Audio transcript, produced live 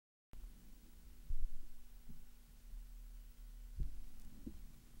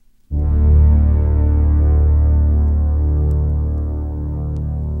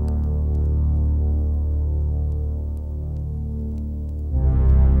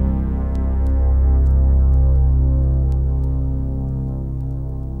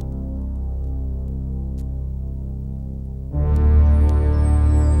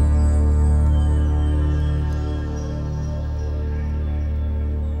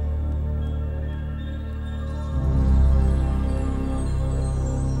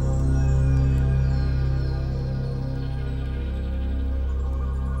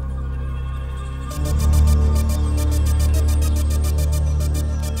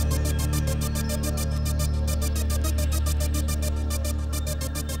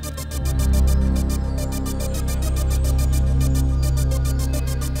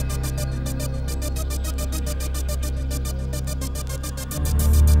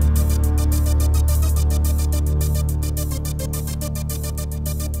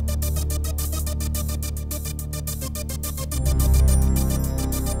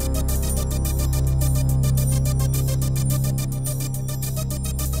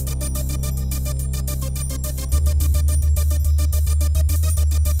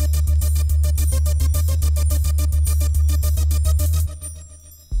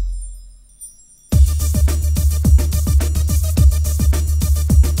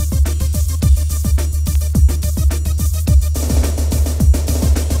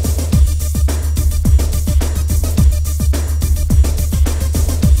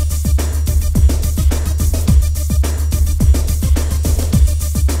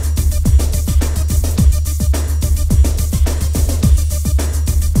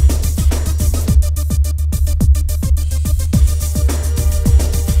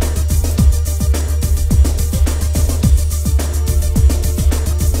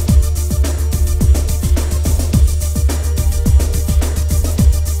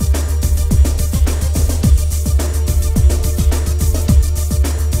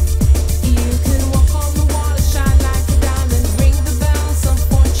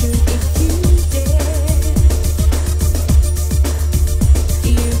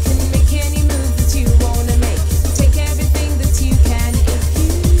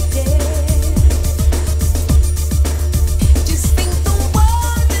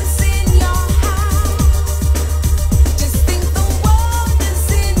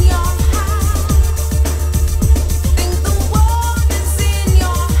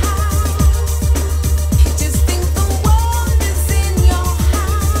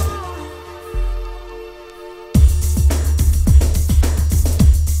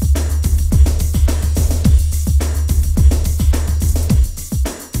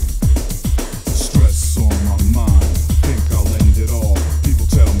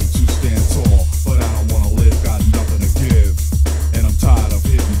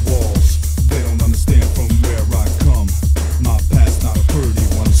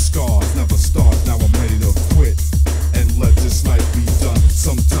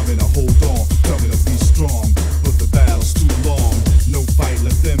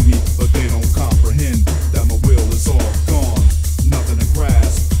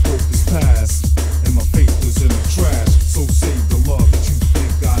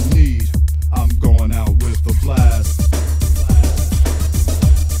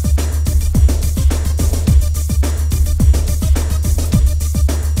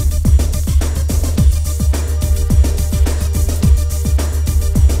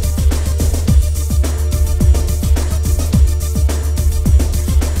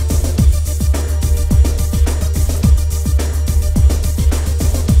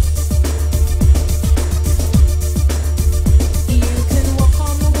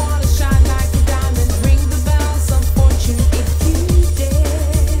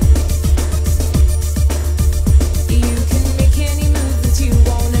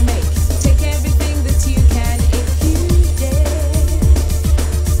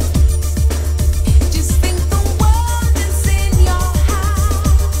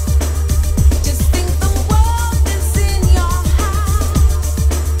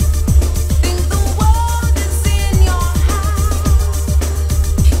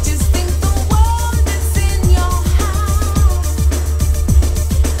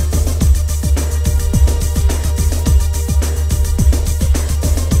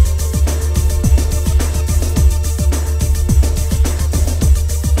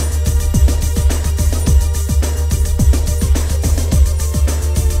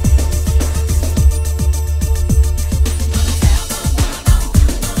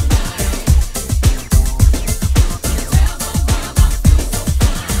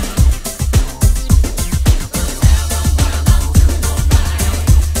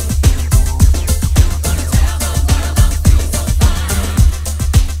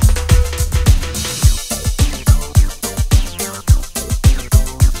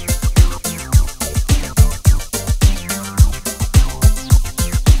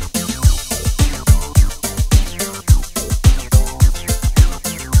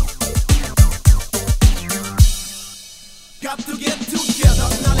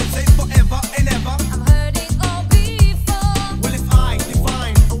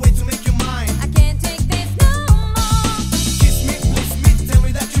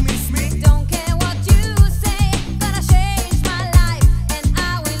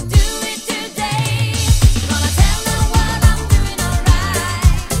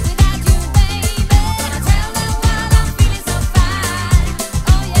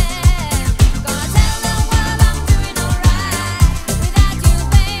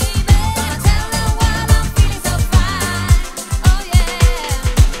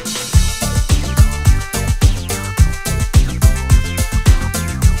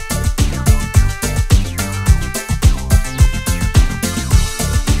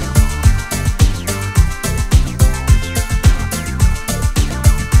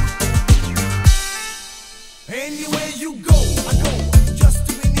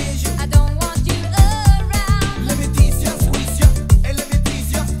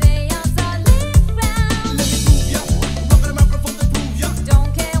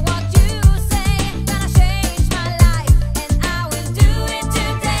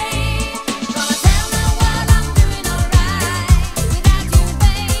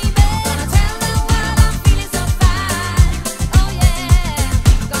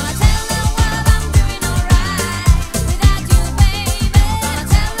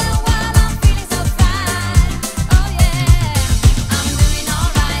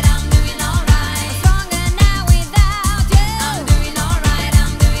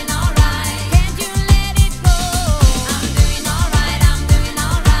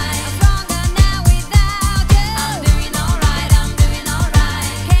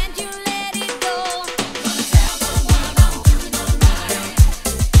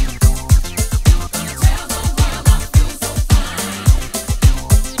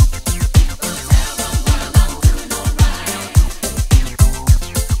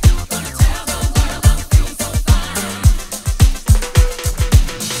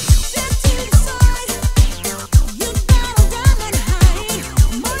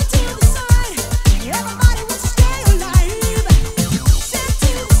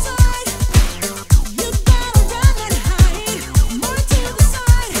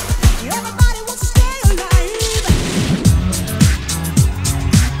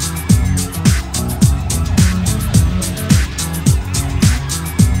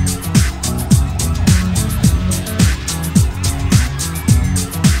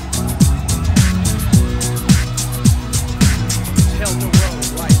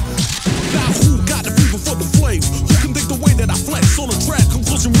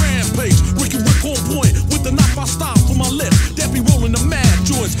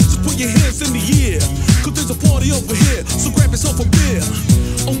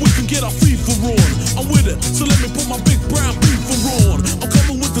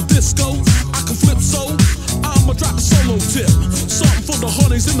disco, I can flip so I'ma drop a solo tip. Something for the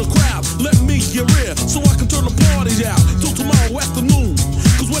honeys in the crowd. Let me hear it so I can turn the party out till tomorrow afternoon.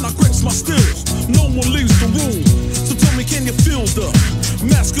 Cause when I grips my stills, no one leaves the room. So tell me, can you feel the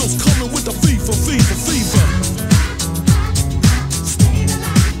math skills coming with the fever, fever, fever?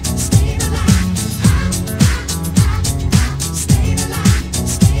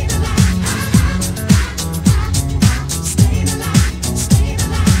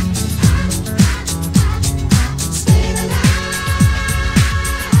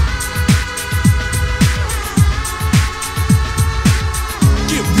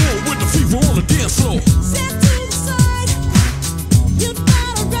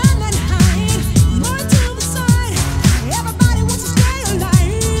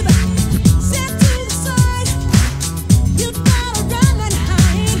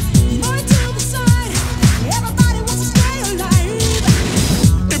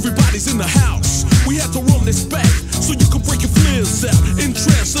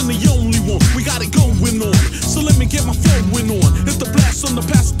 N-TRANCE and the only one, we got it going on. So let me get my flowing on. It's the blast on the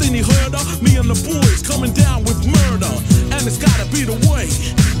past thing you heard of. Me and the boys coming down with murder, and it's gotta be the way.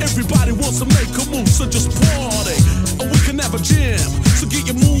 Everybody wants to make a move, so just party, or we can have a jam. So get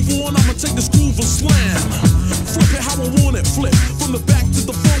your move on, I'ma take this groove and slam. Flip it how I want it, flip from the back to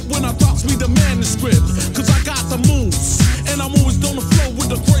the front when I drops me the manuscript. Cause I got the moves, and I'm always on the flow with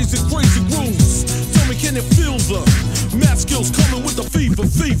the crazy, crazy grooves. Tell me, can you feel the math skills coming with the fever,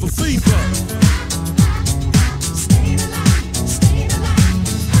 fever, fever?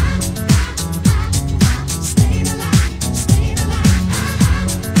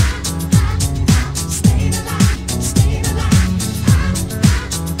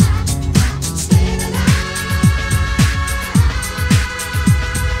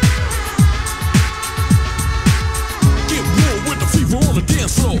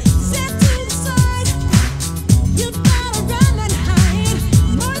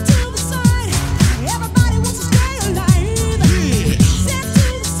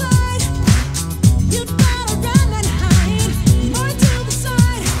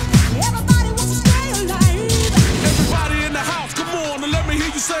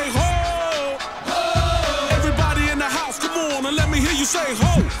 Say ho,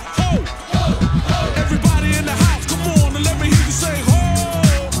 ho, ho, ho. Everybody in the house, come on and let me hear you say ho,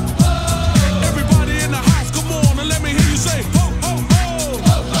 ho. Everybody in the house, come on and let me hear you say ho, ho, ho,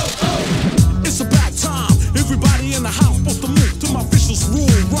 ho, ho, ho. It's about time. Everybody in the house supposed to move to my vicious rule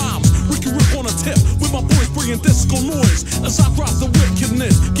rhymes. We can rip on a tip with my boys bringing disco noise as I drop the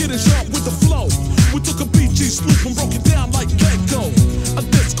wickedness, getting sharp with the flow. We took a BG sloop and broke it down like Gecko. A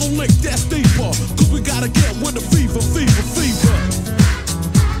disco lick that's deeper, cause we gotta get with the fever, fever, fever.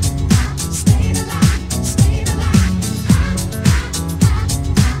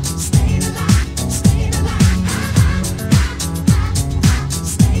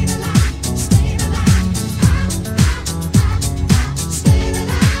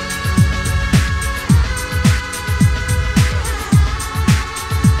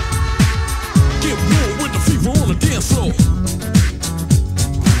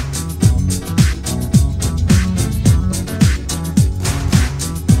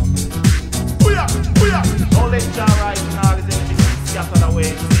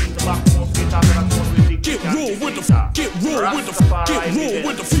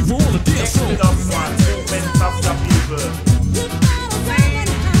 With the fever on the dance floor. Movement of the people.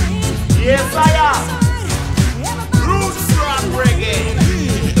 Yes, I am. Roots rock reggae.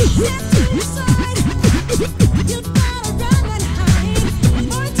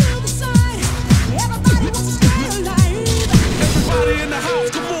 Everybody in the house,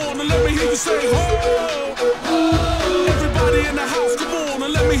 come on and let me hear you say ho. Everybody in the house, come on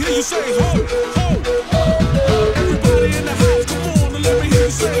and let me hear you say ho, ho. Everybody in the house, come on and let me hear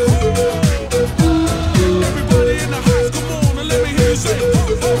you say ho. Everybody in the house, come on and let me hear you say ho,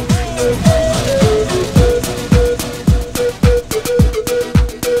 ho, ho.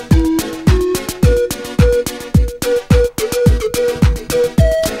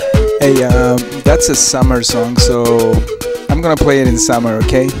 Hey, that's a summer song, so I'm gonna play it in summer,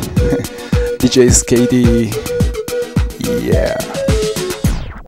 okay? DJ KD, yeah.